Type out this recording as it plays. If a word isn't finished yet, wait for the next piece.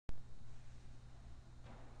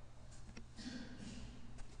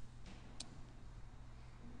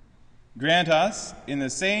Grant us, in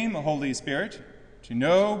the same Holy Spirit, to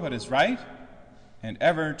know what is right and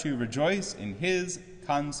ever to rejoice in his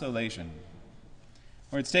consolation.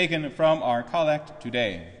 Words taken from our collect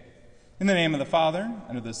today. In the name of the Father,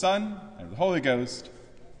 and of the Son, and of the Holy Ghost.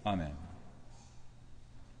 Amen.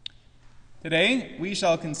 Today we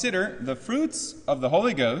shall consider the fruits of the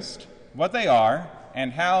Holy Ghost, what they are,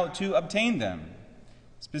 and how to obtain them,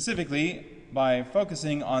 specifically by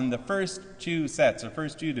focusing on the first two sets, or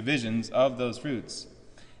first two divisions of those fruits.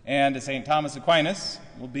 And St. Thomas Aquinas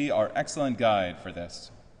will be our excellent guide for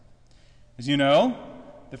this. As you know,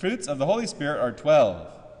 the fruits of the Holy Spirit are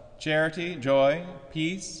 12: charity, joy,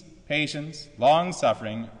 peace, patience,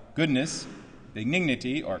 long-suffering, goodness,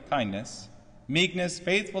 benignity or kindness, meekness,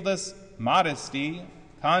 faithfulness, modesty,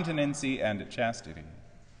 continency, and chastity.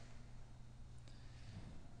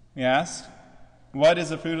 We ask, what is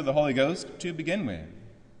the fruit of the Holy Ghost to begin with?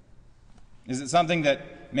 Is it something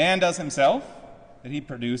that man does himself, that he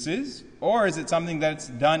produces, or is it something that's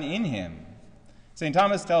done in him? St.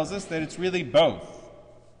 Thomas tells us that it's really both,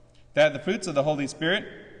 that the fruits of the Holy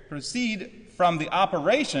Spirit proceed from the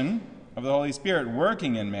operation of the Holy Spirit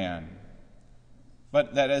working in man,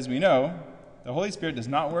 but that, as we know, the Holy Spirit does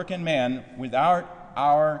not work in man without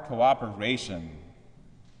our cooperation,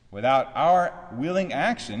 without our willing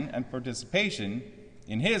action and participation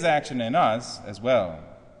in his action in us as well.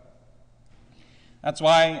 That's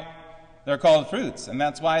why they're called fruits, and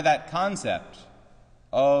that's why that concept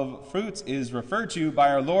of fruits is referred to by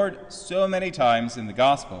our Lord so many times in the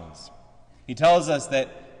Gospels. He tells us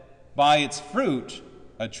that by its fruit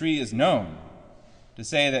a tree is known, to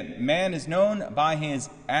say that man is known by his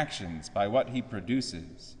actions, by what he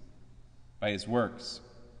produces, by his works.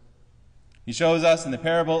 He shows us in the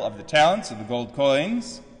parable of the talents, of the gold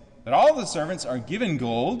coins, that all the servants are given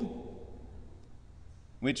gold,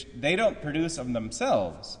 which they don't produce of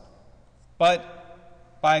themselves,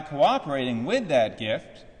 but by cooperating with that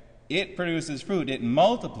gift, it produces fruit, it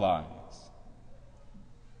multiplies.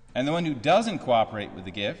 And the one who doesn't cooperate with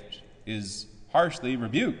the gift is harshly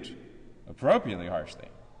rebuked, appropriately harshly.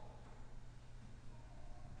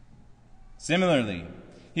 Similarly,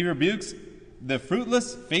 he rebukes the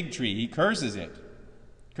fruitless fig tree. He curses it,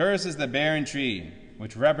 curses the barren tree,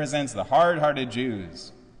 which represents the hard-hearted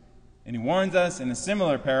Jews. And he warns us in a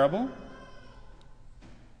similar parable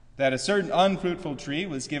that a certain unfruitful tree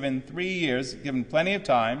was given 3 years, given plenty of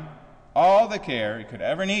time, all the care it could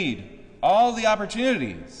ever need, all the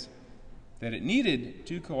opportunities that it needed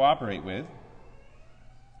to cooperate with.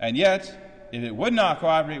 And yet, if it would not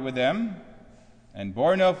cooperate with them and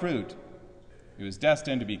bore no fruit, it was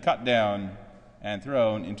destined to be cut down and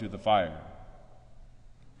thrown into the fire.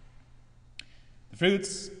 The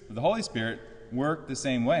fruits of the Holy Spirit work the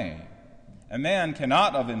same way. A man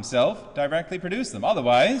cannot of himself directly produce them.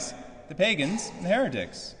 Otherwise, the pagans and the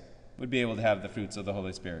heretics would be able to have the fruits of the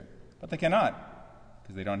Holy Spirit. But they cannot,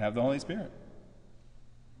 because they don't have the Holy Spirit.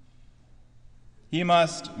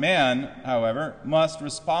 Man, however, must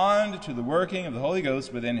respond to the working of the Holy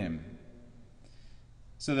Ghost within him.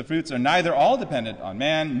 So the fruits are neither all dependent on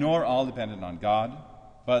man nor all dependent on God,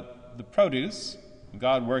 but the produce of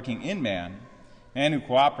God working in man who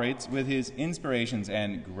cooperates with his inspirations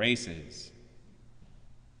and graces.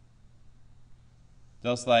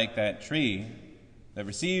 Just like that tree that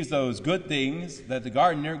receives those good things that the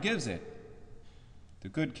gardener gives it, the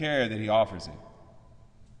good care that he offers it.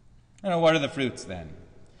 And what are the fruits then?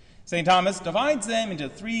 St. Thomas divides them into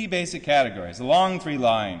 3 basic categories, along 3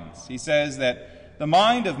 lines. He says that the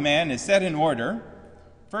mind of man is set in order,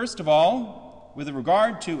 first of all, with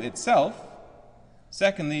regard to itself,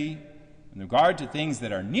 secondly, in regard to things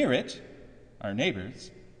that are near it, our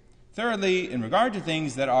neighbors, thirdly, in regard to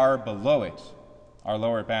things that are below it, our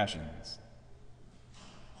lower passions.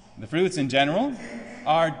 The fruits in general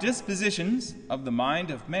are dispositions of the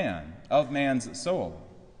mind of man, of man's soul,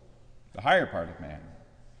 the higher part of man.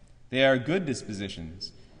 They are good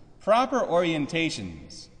dispositions, proper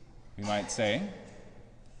orientations, we might say,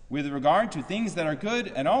 with regard to things that are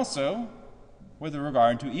good and also with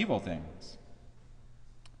regard to evil things.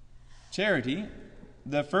 Charity,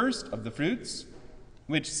 the first of the fruits,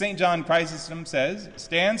 which St. John Chrysostom says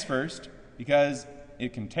stands first because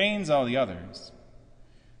it contains all the others.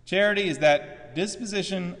 Charity is that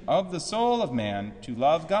disposition of the soul of man to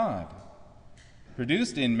love God,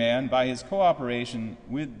 produced in man by his cooperation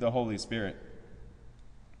with the Holy Spirit.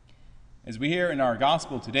 As we hear in our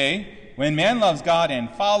gospel today, when man loves God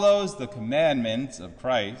and follows the commandments of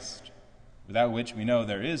Christ, without which we know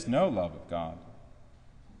there is no love of God,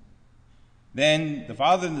 then the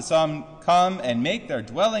Father and the Son come and make their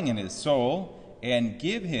dwelling in his soul and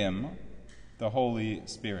give him the Holy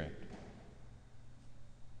Spirit.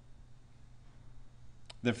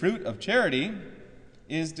 The fruit of charity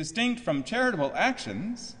is distinct from charitable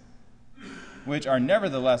actions, which are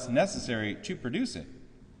nevertheless necessary to produce it.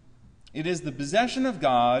 It is the possession of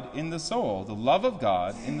God in the soul, the love of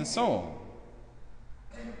God in the soul.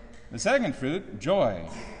 The second fruit, joy,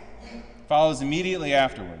 follows immediately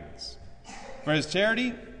afterwards. For as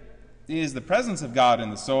charity is the presence of God in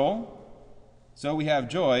the soul, so we have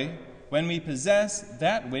joy when we possess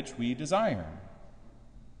that which we desire.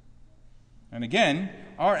 And again,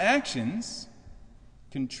 our actions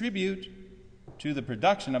contribute to the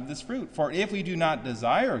production of this fruit. For if we do not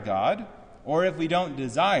desire God, or if we don't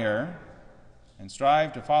desire and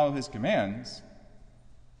strive to follow his commands,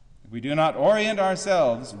 if we do not orient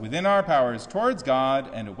ourselves within our powers towards God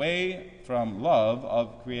and away from love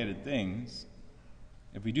of created things,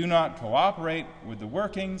 if we do not cooperate with the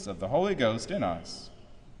workings of the Holy Ghost in us,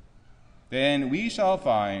 then we shall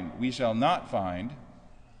not find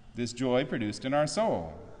this joy produced in our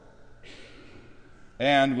soul,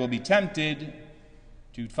 and will be tempted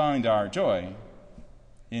to find our joy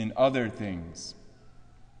in other things.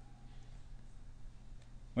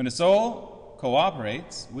 When a soul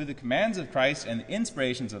cooperates with the commands of Christ and the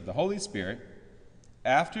inspirations of the Holy Spirit,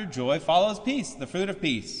 after joy follows peace, the fruit of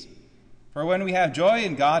peace. For when we have joy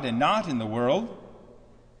in God and not in the world,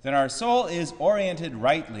 then our soul is oriented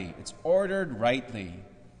rightly, it's ordered rightly,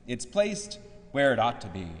 it's placed where it ought to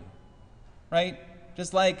be, right?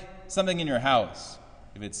 Just like something in your house.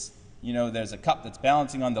 If it's, there's a cup that's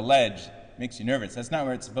balancing on the ledge, it makes you nervous. That's not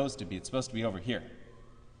where it's supposed to be. It's supposed to be over here.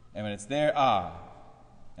 And when it's there,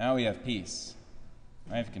 now we have peace.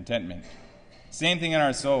 I have contentment. Same thing in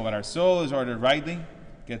our soul. When our soul is ordered rightly,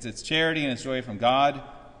 gets its charity and its joy from God,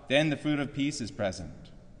 then the fruit of peace is present.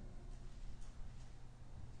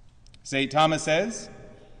 St. Thomas says,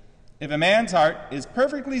 if a man's heart is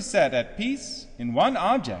perfectly set at peace in one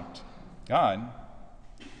object, God,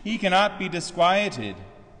 he cannot be disquieted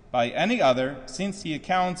by any other, since he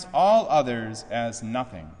accounts all others as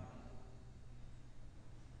nothing.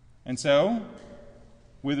 And so,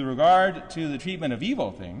 with regard to the treatment of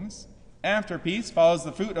evil things, after peace follows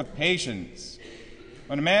the fruit of patience,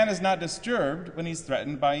 when a man is not disturbed when he's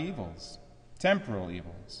threatened by evils, temporal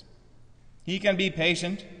evils. He can be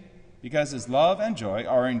patient because his love and joy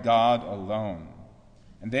are in God alone,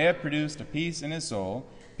 and they have produced a peace in his soul,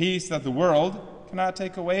 peace that the world cannot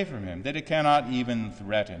take away from him, that it cannot even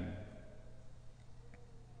threaten.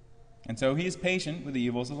 And so he is patient with the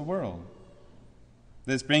evils of the world.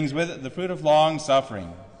 This brings with it the fruit of long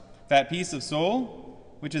suffering, that peace of soul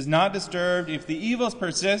which is not disturbed if the evils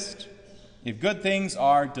persist, if good things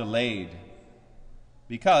are delayed,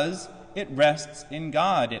 because it rests in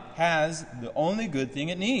God. It has the only good thing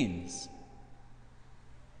it needs.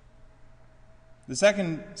 The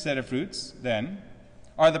second set of fruits, then,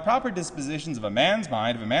 are the proper dispositions of a man's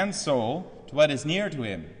mind, of a man's soul, to what is near to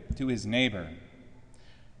him, to his neighbor.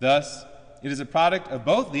 Thus, it is a product of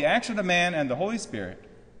both the action of man and the Holy Spirit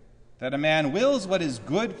that a man wills what is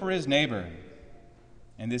good for his neighbor,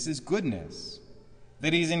 and this is goodness,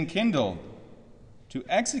 that he is enkindled to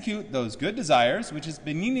execute those good desires, which is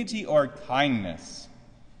benignity or kindness.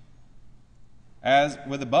 As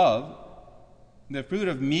with above, the fruit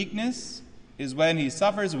of meekness is when he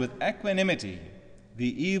suffers with equanimity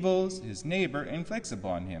the evils his neighbor inflicts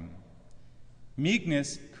upon him.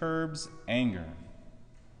 Meekness curbs anger.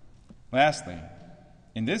 Lastly,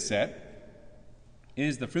 in this set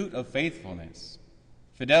is the fruit of faithfulness,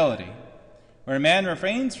 fidelity, where a man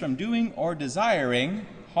refrains from doing or desiring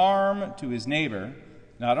harm to his neighbor,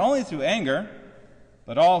 not only through anger,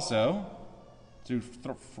 but also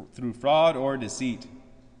through fraud or deceit.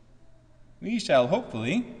 We shall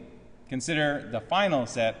hopefully consider the final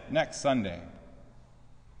set next Sunday.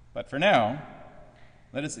 But for now,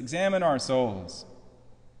 let us examine our souls.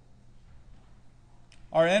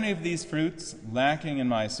 Are any of these fruits lacking in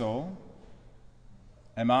my soul?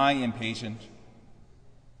 Am I impatient?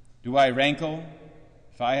 Do I rankle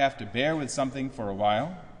if I have to bear with something for a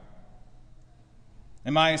while?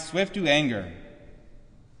 Am I swift to anger?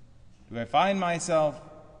 Do I find myself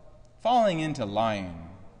falling into lying?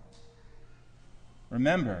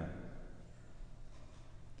 Remember,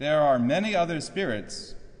 there are many other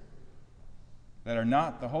spirits that are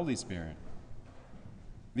not the Holy Spirit.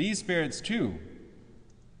 These spirits, too,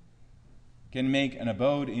 can make an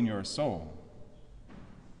abode in your soul.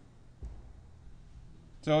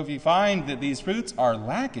 So if you find that these fruits are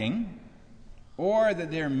lacking, or that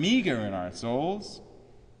they're meager in our souls,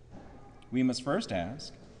 we must first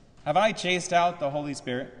ask, have I chased out the Holy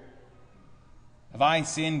Spirit? Have I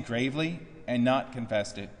sinned gravely and not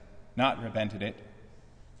confessed it, not repented it?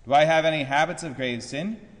 Do I have any habits of grave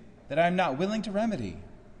sin that I am not willing to remedy?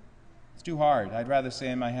 It's too hard. I'd rather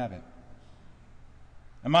stay in my habit.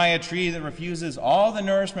 Am I a tree that refuses all the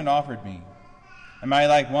nourishment offered me? Am I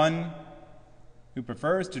like one who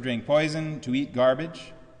prefers to drink poison, to eat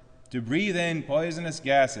garbage, to breathe in poisonous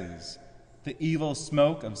gases, the evil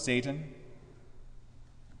smoke of Satan?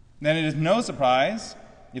 Then it is no surprise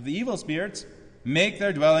if the evil spirits make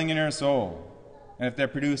their dwelling in your soul, and if they're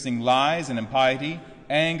producing lies and impiety,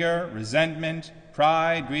 anger, resentment,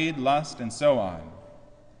 pride, greed, lust, and so on.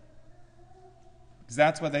 Because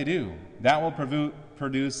that's what they do. That will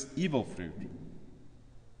produce evil fruit.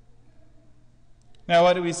 Now,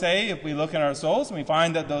 what do we say if we look in our souls and we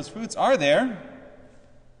find that those fruits are there,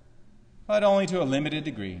 but only to a limited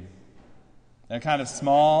degree? They're kind of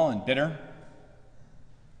small and bitter,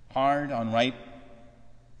 hard, unripe,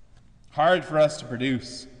 hard for us to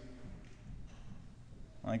produce.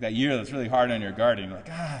 Like that year that's really hard on your garden. You're like,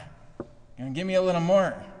 you're going to give me a little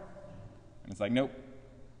more. And it's like, nope,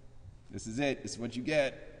 this is it. This is what you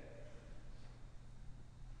get.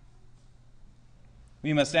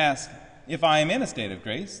 We must ask, if I am in a state of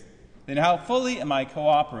grace, then how fully am I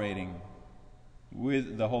cooperating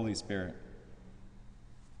with the Holy Spirit?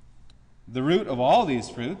 The root of all these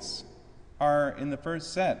fruits are in the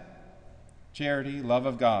first set: charity, love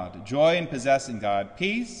of God, joy in possessing God,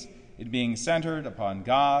 peace in being centered upon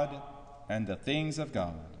God and the things of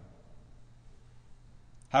God.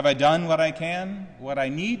 Have I done what I can, what I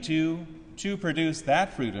need to produce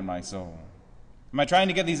that fruit in my soul? Am I trying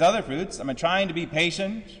to get these other fruits? Am I trying to be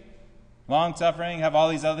patient, long-suffering, have all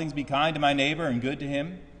these other things, be kind to my neighbor and good to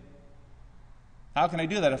him? How can I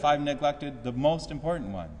do that if I've neglected the most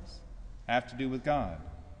important ones? Have to do with God.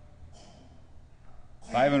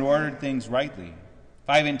 If I haven't ordered things rightly, if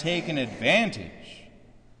I haven't taken advantage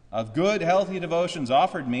of good, healthy devotions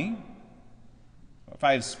offered me, if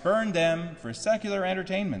I have spurned them for secular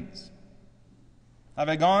entertainments, have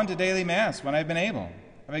I gone to daily Mass when I've been able?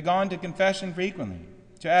 Have I gone to confession frequently,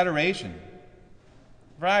 to adoration?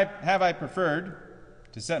 Have I preferred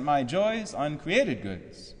to set my joys on created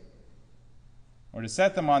goods, or to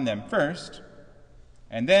set them on them first,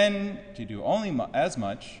 and then to do only as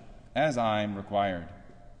much as I'm required?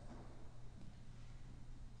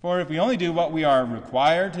 For if we only do what we are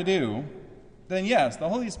required to do, then yes, the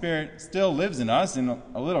Holy Spirit still lives in us in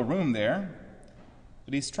a little room there,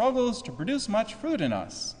 but he struggles to produce much fruit in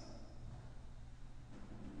us.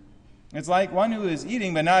 It's like one who is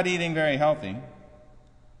eating but not eating very healthy,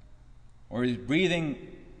 or is breathing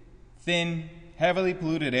thin, heavily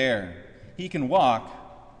polluted air. He can walk,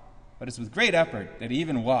 but it's with great effort that he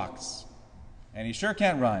even walks, and he sure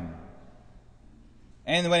can't run.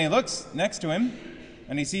 And when he looks next to him,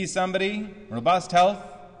 and he sees somebody, robust health,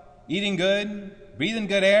 eating good, breathing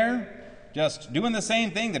good air, just doing the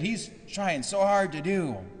same thing that he's trying so hard to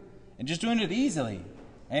do, and just doing it easily,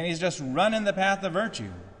 and he's just running the path of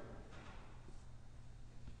virtue,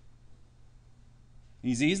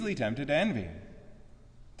 he's easily tempted to envy,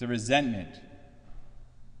 to resentment,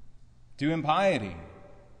 to impiety.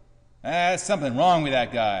 There's something wrong with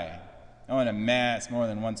that guy. Going to Mass more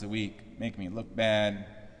than once a week, make me look bad.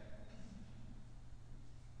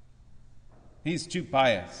 He's too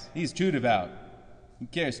pious. He's too devout. He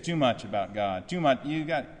cares too much about God. Too much.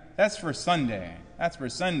 That's for Sunday. That's for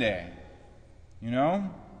Sunday. You know?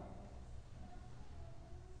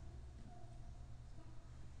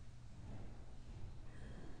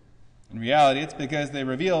 In reality, it's because they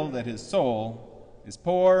reveal that his soul is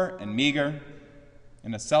poor and meager,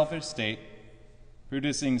 in a selfish state,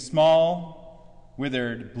 producing small,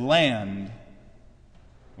 withered, bland,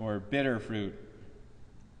 or bitter fruit.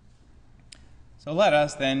 So let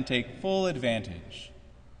us then take full advantage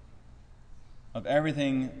of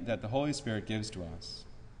everything that the Holy Spirit gives to us,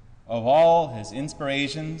 of all his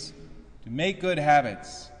inspirations to make good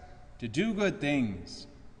habits, to do good things,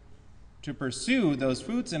 to pursue those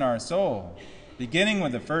fruits in our soul, beginning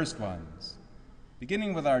with the first ones,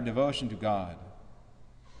 beginning with our devotion to God.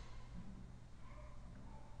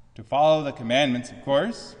 To follow the commandments, of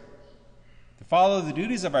course, to follow the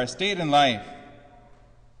duties of our state and life,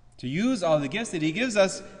 to use all the gifts that he gives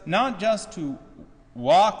us, not just to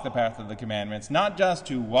walk the path of the commandments, not just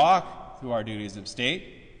to walk through our duties of state,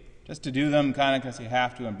 just to do them kind of because you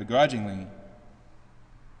have to and begrudgingly,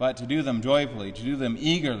 but to do them joyfully, to do them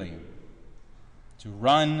eagerly, to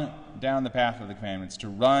run down the path of the commandments, to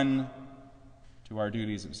run to our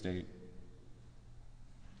duties of state.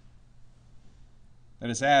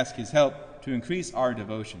 Let us ask his help to increase our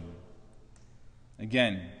devotion.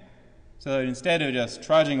 Again, so that instead of just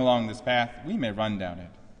trudging along this path, we may run down it,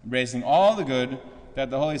 embracing all the good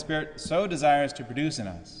that the Holy Spirit so desires to produce in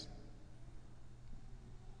us.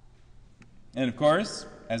 And of course,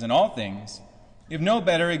 as in all things, you have no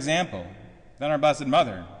better example than our Blessed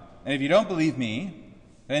Mother. And if you don't believe me,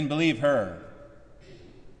 then believe her.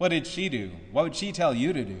 What did she do? What would she tell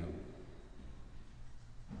you to do?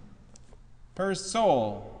 Her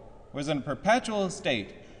soul was in a perpetual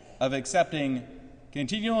state of accepting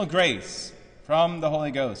continual grace from the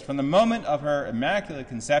Holy Ghost. From the moment of her Immaculate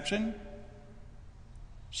Conception,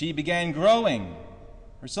 she began growing.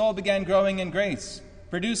 Her soul began growing in grace,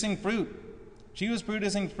 producing fruit. She was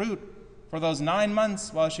producing fruit for those 9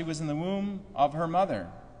 months while she was in the womb of her mother,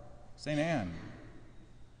 St. Anne.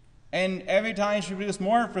 And every time she produced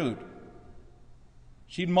more fruit,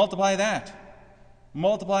 she'd multiply that,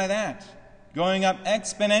 going up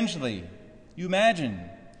exponentially. You imagine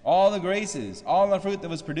all the graces, all the fruit that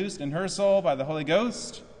was produced in her soul by the Holy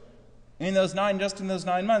Ghost in those 9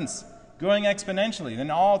 months, growing exponentially. Then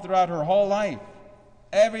all throughout her whole life,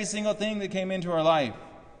 every single thing that came into her life,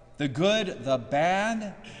 the good, the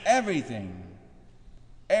bad, everything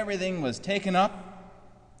was taken up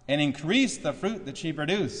and increased the fruit that she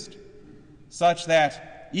produced, such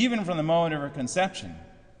that even from the moment of her conception,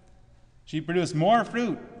 she produced more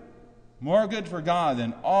fruit, more good for God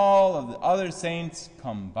than all of the other saints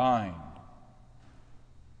combined.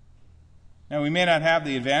 Now, we may not have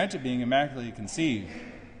the advantage of being immaculately conceived,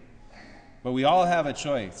 but we all have a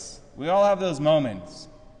choice. We all have those moments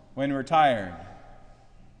when we're tired.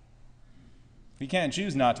 We can't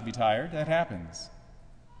choose not to be tired. That happens.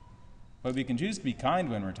 But we can choose to be kind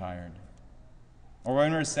when we're tired or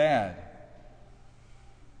when we're sad.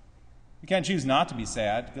 We can't choose not to be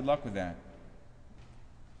sad. Good luck with that.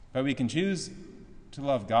 But we can choose to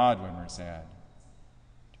love God when we're sad,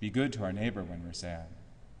 to be good to our neighbor when we're sad.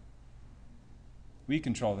 We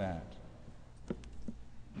control that.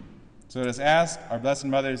 So let us ask our Blessed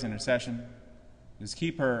Mother's intercession. Let us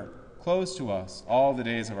keep her close to us all the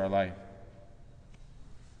days of our life.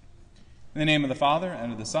 In the name of the Father,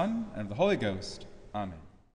 and of the Son, and of the Holy Ghost. Amen.